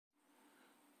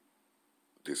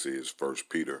This is First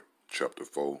Peter chapter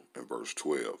 4 and verse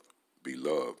 12.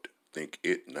 Beloved, think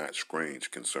it not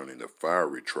strange concerning the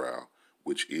fiery trial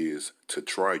which is to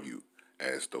try you,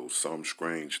 as though some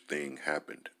strange thing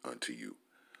happened unto you.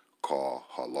 Call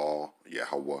halal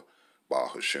Yahweh Ba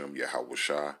Hashem Yahweh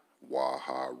Shai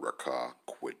Waha Rakah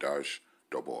Quadash,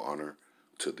 double honor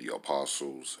to the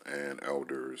apostles and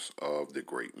elders of the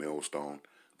great millstone,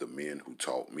 the men who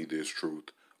taught me this truth.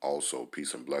 Also,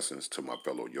 peace and blessings to my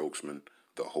fellow yokesmen,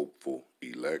 the hopeful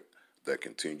elect that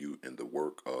continue in the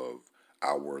work of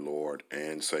our Lord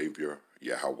and Savior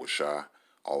Yahweh Shai.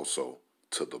 Also,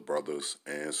 to the brothers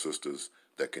and sisters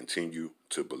that continue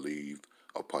to believe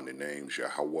upon the names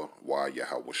Yahweh,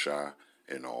 Yahweh Shai,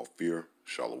 in all fear,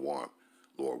 Shalom.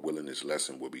 Lord willing, this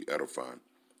lesson will be edifying.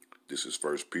 This is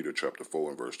First Peter chapter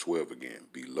 4 and verse 12 again.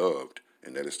 Beloved,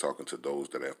 and that is talking to those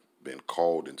that have been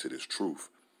called into this truth.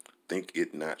 Think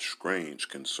it not strange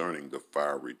concerning the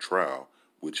fiery trial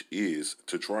which is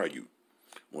to try you.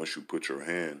 Once you put your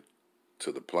hand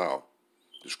to the plow,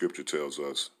 the scripture tells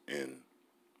us in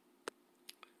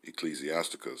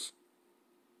Ecclesiasticus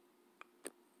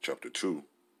chapter 2,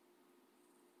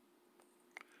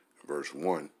 verse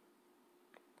 1,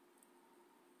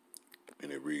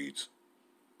 and it reads,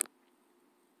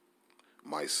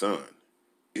 My son,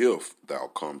 if thou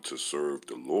come to serve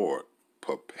the Lord,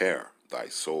 prepare thy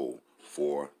soul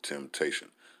for temptation.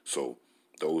 So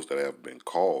those that have been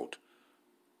called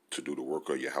to do the work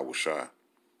of Yahweh Shai,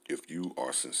 if you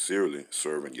are sincerely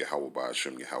serving Yahweh by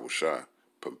Hashem Yahweh Shai,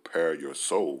 prepare your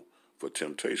soul for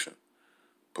temptation.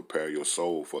 Prepare your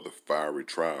soul for the fiery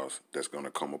trials that's going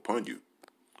to come upon you.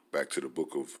 Back to the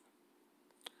book of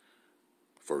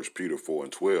 1 Peter 4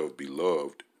 and 12,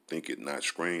 Beloved, think it not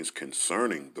strange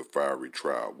concerning the fiery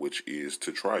trial which is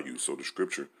to try you. So the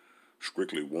scripture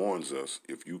strictly warns us,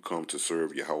 if you come to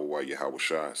serve Yahweh Yahweh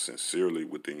Shai sincerely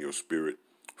within your spirit,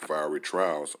 fiery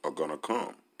trials are going to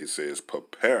come. It says,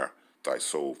 prepare thy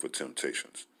soul for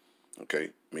temptations. Okay?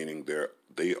 Meaning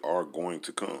they are going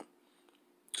to come.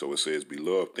 So it says,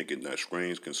 Beloved, think it not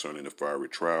strange concerning the fiery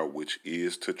trial which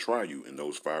is to try you. And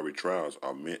those fiery trials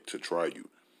are meant to try you.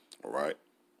 All right?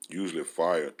 Usually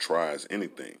fire tries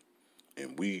anything.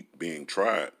 And we being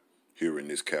tried here in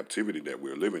this captivity that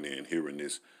we're living in, here in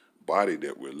this body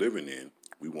that we're living in,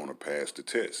 we want to pass the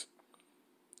test,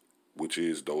 which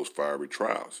is those fiery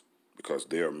trials, because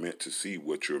they are meant to see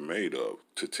what you're made of,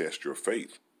 to test your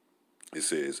faith. It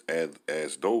says,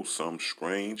 as though some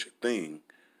strange thing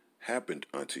happened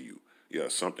unto you. Yeah,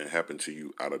 something happened to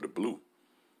you out of the blue.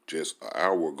 Just an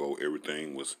hour ago,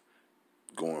 everything was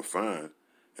going fine,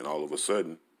 and all of a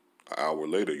sudden, an hour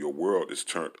later, your world is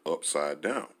turned upside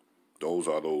down. Those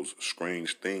are those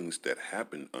strange things that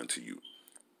happen unto you,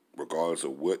 regardless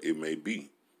of what it may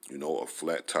be. You know, a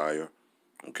flat tire,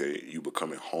 okay, you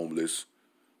becoming homeless,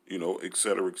 you know,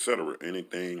 etc., etc.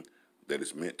 Anything that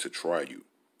is meant to try you,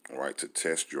 all right, to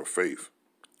test your faith,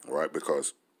 all right,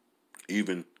 because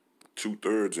even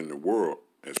 2/3 in the world,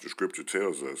 as the scripture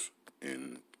tells us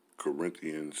in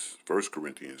Corinthians, 1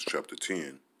 Corinthians chapter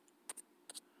 10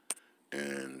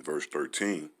 and verse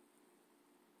 13,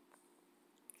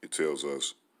 it tells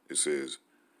us, it says,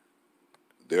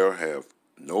 there have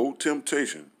no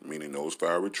temptation, meaning those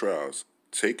fiery trials,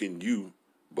 taken you,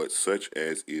 but such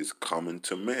as is common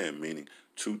to man, meaning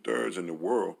 2/3 in the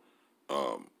world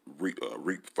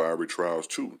reap fiery trials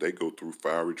too. They go through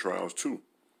fiery trials too.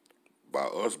 By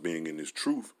us being in this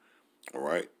truth, all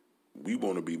right, we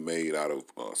want to be made out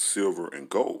of silver and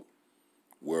gold,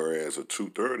 whereas a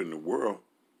 2/3 in the world,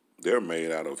 they're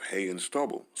made out of hay and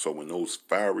stubble. So when those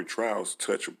fiery trials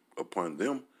touch upon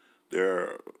them,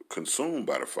 they're consumed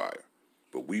by the fire.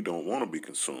 But we don't want to be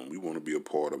consumed. We want to be a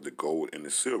part of the gold and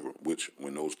the silver, which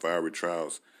when those fiery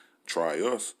trials try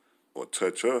us or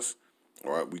touch us,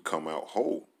 all right, we come out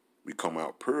whole. We come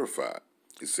out purified.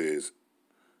 It says,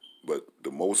 but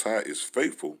the Most High is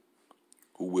faithful,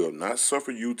 who will not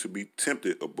suffer you to be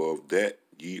tempted above that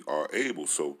ye are able.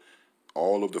 So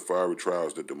all of the fiery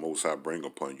trials that the Most High bring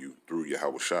upon you through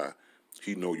Yahweh Shai,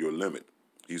 he know your limit.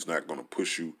 He's not going to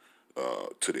push you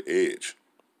to the edge.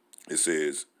 It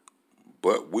says,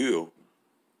 but will,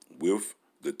 with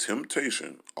the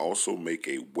temptation, also make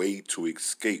a way to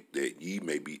escape, that ye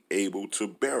may be able to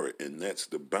bear it. And that's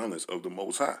the balance of the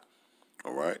Most High.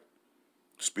 All right?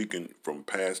 Speaking from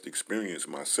past experience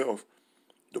myself,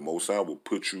 the Most High will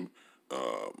put you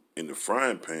in the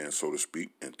frying pan, so to speak,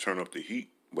 and turn up the heat.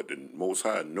 But the Most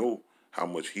High know how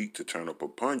much heat to turn up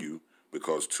upon you,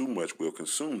 because too much will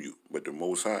consume you. But the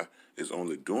Most High is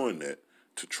only doing that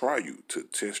to try you, to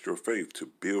test your faith, to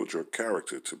build your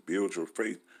character, to build your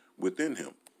faith within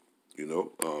him. You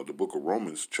know, the book of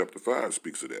Romans, chapter 5,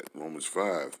 speaks of that. Romans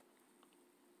 5.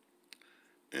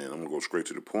 And I'm going to go straight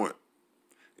to the point.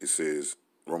 It says,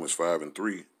 Romans 5 and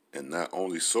 3, and not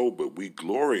only so, but we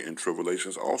glory in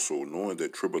tribulations also, knowing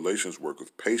that tribulations work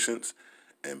of patience,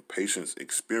 and patience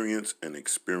experience, and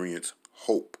experience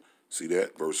hope. See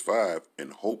that? Verse 5,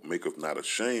 and hope maketh not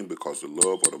ashamed, because the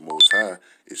love of the Most High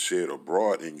is shed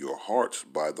abroad in your hearts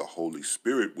by the Holy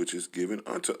Spirit, which is given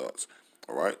unto us.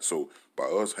 All right? So by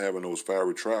us having those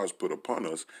fiery trials put upon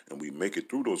us, and we make it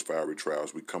through those fiery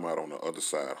trials, we come out on the other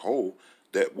side whole.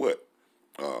 That what?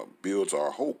 Builds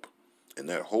our hope. And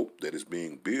that hope that is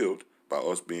being built by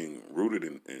us being rooted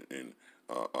and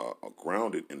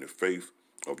grounded in the faith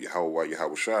of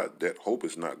Yahweh Shai, that hope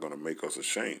is not going to make us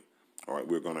ashamed. All right,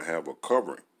 we're going to have a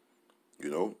covering, you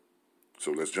know.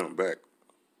 So let's jump back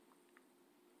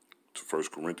to 1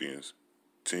 Corinthians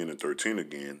 10 and 13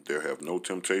 again. There have no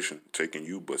temptation taken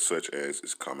you but such as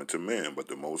is common to man, but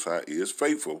the Most High is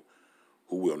faithful,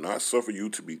 who will not suffer you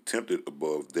to be tempted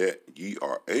above that ye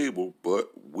are able,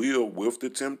 but will with the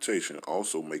temptation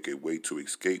also make a way to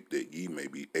escape, that ye may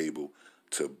be able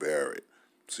to bear it.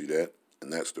 See that?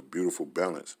 And that's the beautiful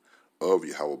balance of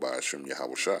Yahweh Hashem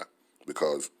Yahweh Shai,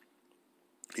 because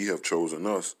he have chosen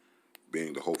us,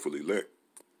 being the hopeful elect,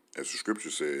 as the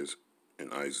scripture says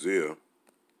in Isaiah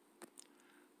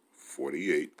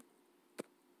 48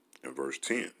 and verse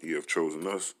 10. He have chosen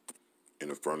us in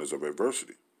the furnace of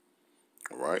adversity.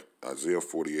 All right, Isaiah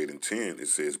 48 and 10, it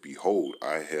says, behold,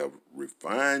 I have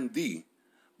refined thee,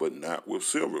 but not with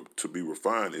silver. To be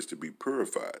refined is to be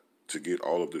purified, to get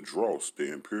all of the dross,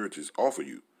 the impurities off of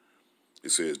you.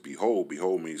 It says, behold,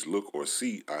 behold means look or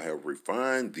see, I have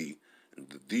refined thee, and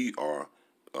the thee are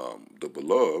the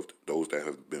beloved, those that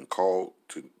have been called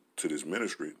to this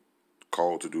ministry,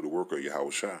 called to do the work of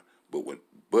Yahweh Shai,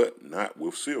 but not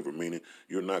with silver, meaning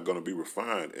you're not going to be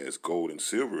refined as gold and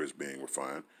silver is being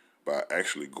refined by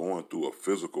actually going through a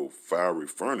physical fiery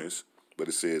furnace, but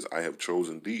it says, I have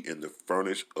chosen thee in the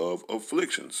furnace of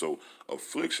affliction. So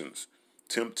afflictions,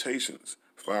 temptations,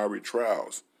 fiery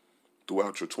trials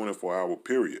throughout your 24-hour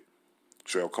period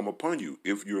shall come upon you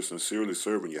if you're sincerely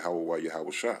serving Yahweh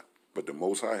Shai. But the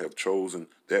Most High have chosen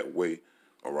that way,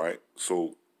 all right,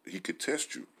 so he could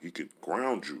test you, he could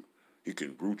ground you, he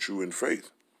can root you in faith,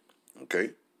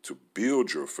 okay, to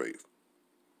build your faith.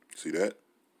 See that?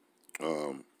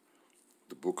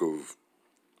 The book of,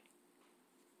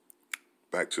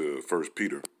 back to 1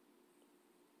 Peter,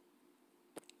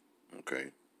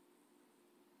 okay,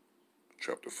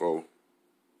 chapter 4,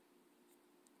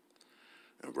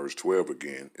 and verse 12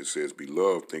 again, it says,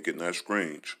 beloved, think it not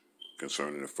strange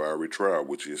concerning the fiery trial,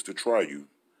 which is to try you,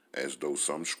 as though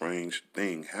some strange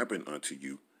thing happened unto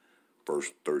you.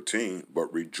 Verse 13,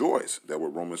 but rejoice. That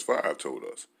what Romans 5 told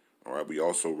us. All right, we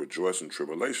also rejoice in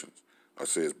tribulations. It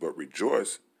says, but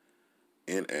rejoice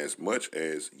in as much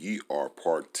as ye are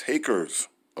partakers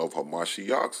of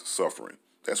Hamashiach's suffering.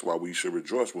 That's why we should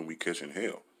rejoice when we catch in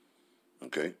hell.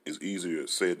 Okay, it's easier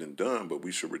said than done, but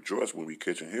we should rejoice when we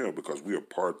catch in hell, because we are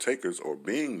partakers, or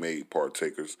being made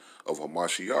partakers, of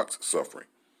Hamashiach's suffering.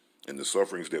 And the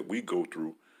sufferings that we go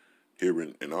through here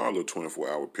in our little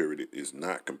 24-hour period is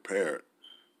not compared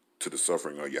to the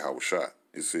suffering of Yahweh Shai.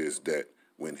 It says that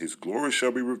when his glory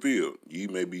shall be revealed, ye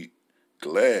may be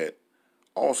glad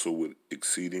also with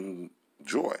exceeding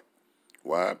joy.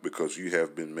 Why? Because you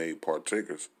have been made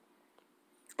partakers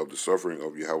of the suffering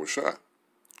of Yahweh Shai.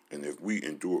 And if we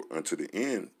endure unto the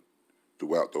end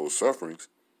throughout those sufferings,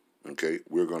 okay,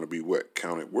 we're going to be what?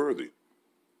 Counted worthy.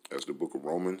 As the book of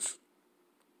Romans,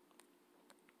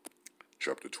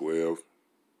 chapter 12,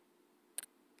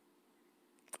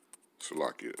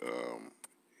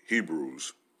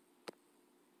 Hebrews,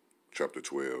 chapter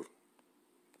 12,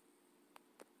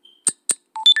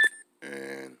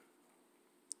 and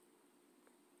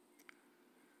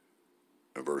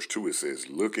in verse 2 it says,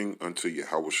 looking unto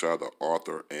Yahweh Shai, the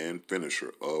author and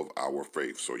finisher of our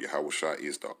faith. So Yahweh Shai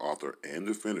is the author and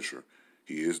the finisher.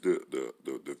 He is the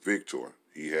victor.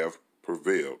 He have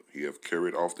prevailed. He have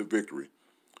carried off the victory.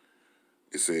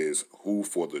 It says, who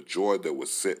for the joy that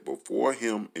was set before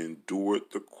him endured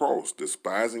the cross,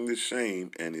 despising the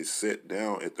shame, and is set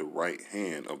down at the right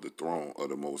hand of the throne of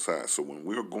the Most High. So when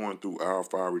we're going through our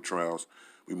fiery trials,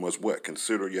 we must what?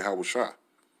 Consider Yahweh Shai.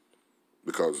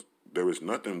 Because there is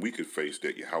nothing we could face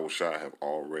that Yahweh Shai have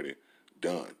already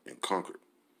done and conquered.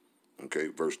 Okay,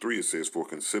 verse 3, it says, for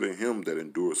consider him that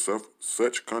endures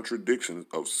such contradictions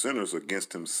of sinners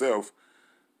against himself,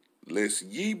 lest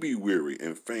ye be weary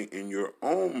and faint in your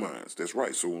own minds. That's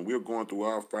right. So when we're going through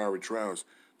our fiery trials,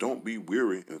 don't be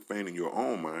weary and faint in your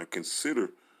own mind. Consider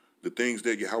the things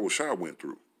that Yahweh Shai went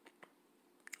through.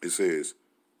 It says,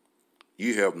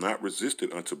 ye have not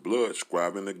resisted unto blood,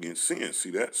 striving against sin.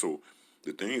 See that? So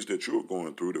the things that you're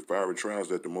going through, the fiery trials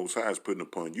that the Most High is putting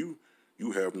upon you,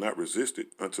 you have not resisted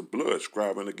unto blood,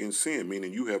 striving against sin,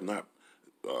 meaning you have not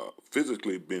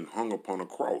physically been hung upon a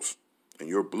cross, and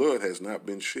your blood has not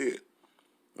been shed.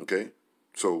 Okay?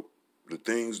 So the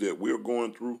things that we're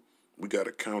going through, we got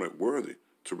to count it worthy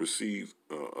to receive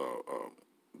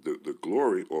the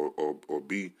glory or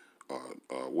be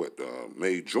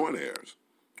made joint heirs.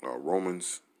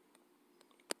 Romans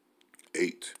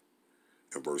 8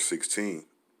 and verse 16,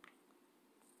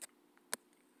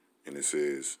 and it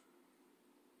says,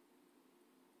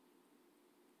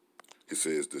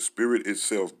 the Spirit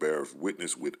itself beareth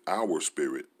witness with our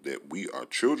spirit that we are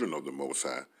children of the Most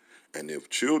High, and if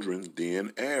children,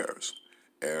 then heirs,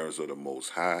 heirs of the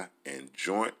Most High, and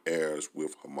joint heirs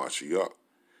with Hamashiach,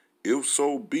 if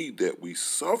so be that we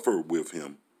suffer with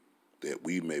him, that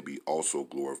we may be also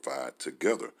glorified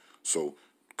together. So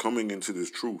coming into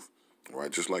this truth, all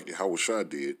right, just like Yahushua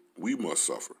did, we must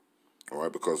suffer, all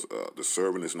right, because the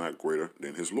servant is not greater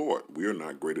than his Lord. We are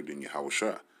not greater than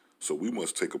Yahushua. So we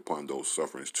must take upon those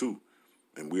sufferings too.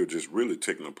 And we're just really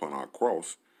taking upon our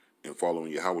cross and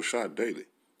following Yahushua daily.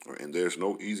 Right? And there's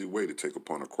no easy way to take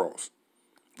upon a cross.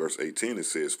 Verse 18, it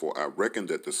says, for I reckon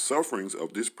that the sufferings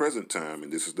of this present time,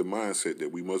 and this is the mindset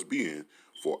that we must be in,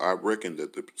 for I reckon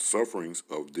that the sufferings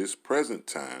of this present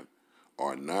time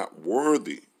are not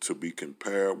worthy to be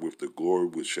compared with the glory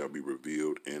which shall be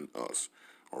revealed in us.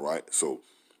 All right? So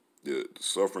the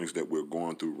sufferings that we're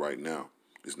going through right now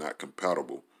is not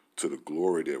compatible to the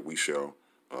glory that we shall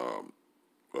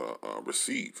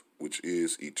receive, which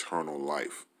is eternal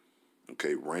life.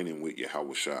 Okay, reigning with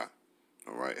Yahushua.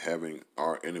 All right, having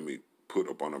our enemy put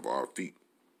upon our feet,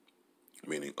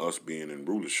 meaning us being in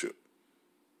rulership.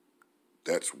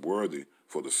 That's worthy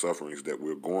for the sufferings that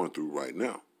we're going through right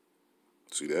now.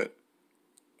 See that?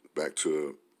 Back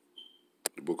to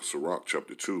the book of Sirach,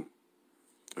 chapter 2,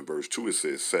 and verse 2, it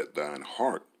says, set thine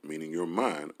heart, meaning your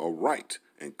mind, aright,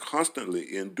 and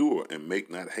constantly endure, and make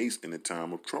not haste in the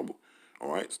time of trouble.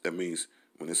 All right? That means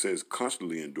when it says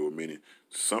constantly endure, meaning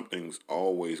something's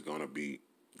always going to be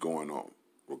going on,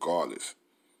 regardless.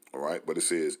 All right? But it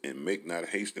says, and make not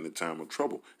haste in the time of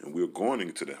trouble. And we're going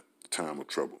into the time of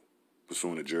trouble.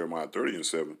 Pursuant to Jeremiah 30 and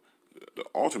 7, the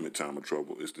ultimate time of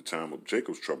trouble is the time of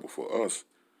Jacob's trouble for us.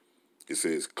 It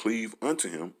says, cleave unto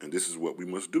him, and this is what we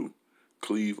must do.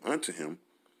 Cleave unto him,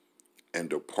 and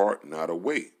depart not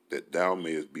away, that thou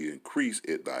mayest be increased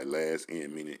at thy last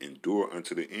end, meaning endure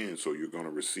unto the end, so you're going to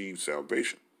receive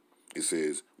salvation. It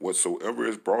says, whatsoever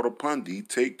is brought upon thee,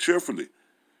 take cheerfully,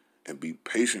 and be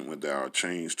patient when thou art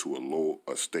changed to a low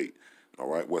estate. All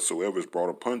right, whatsoever is brought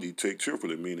upon thee, take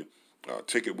cheerfully, meaning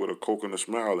take it with a coconut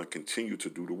smile and continue to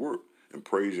do the work, and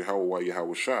praise Yahweh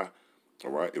Yahushua,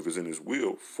 all right, if it's in his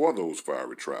will, for those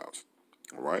fiery trials.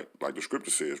 All right, like the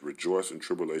scripture says, rejoice in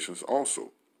tribulations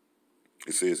also.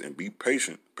 It says, and be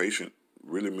patient. Patient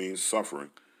really means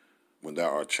suffering when thou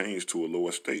art changed to a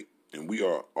lower state. And we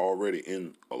are already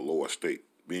in a lower state,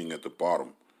 being at the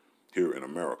bottom here in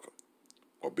America,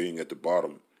 or being at the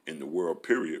bottom in the world,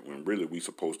 period, when really we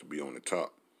supposed to be on the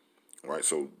top. All right,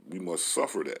 so we must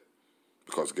suffer that,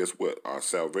 because guess what? Our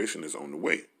salvation is on the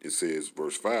way. It says,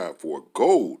 verse 5, for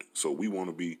gold. So we want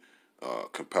to be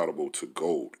compatible to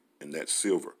gold, and that's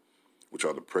silver, which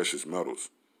are the precious metals.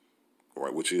 All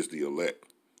right, which is the elect.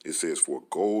 It says, for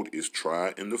gold is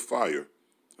tried in the fire,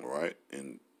 all right,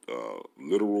 and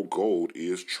literal gold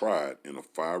is tried in a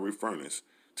fiery furnace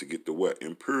to get the what?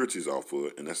 Impurities off of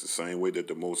it, and that's the same way that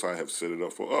the Most High have set it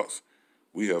up for us.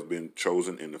 We have been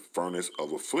chosen in the furnace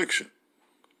of affliction,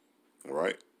 all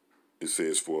right. It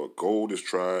says, for gold is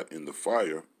tried in the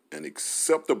fire, and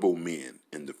acceptable men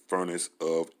in the furnace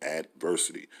of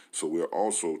adversity. So we're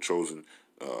also chosen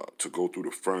to go through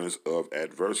the furnace of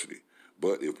adversity.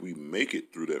 But if we make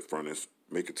it through that furnace,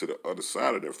 make it to the other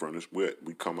side of that furnace,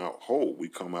 we come out whole. We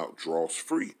come out dross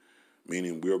free,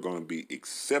 meaning we're going to be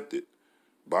accepted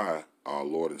by our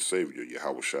Lord and Savior,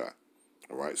 Yahushua.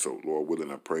 All right, so Lord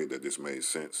willing, I pray that this made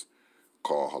sense.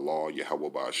 Call halal, Yahweh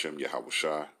Ba'ashem,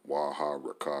 Yahushua, Waha,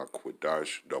 Rakah,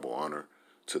 Quadash, double honor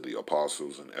to the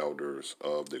apostles and elders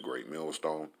of the great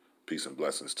millstone. Peace and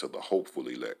blessings to the hopeful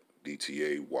elect,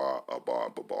 DTA, Wa,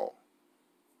 Abba, Babal.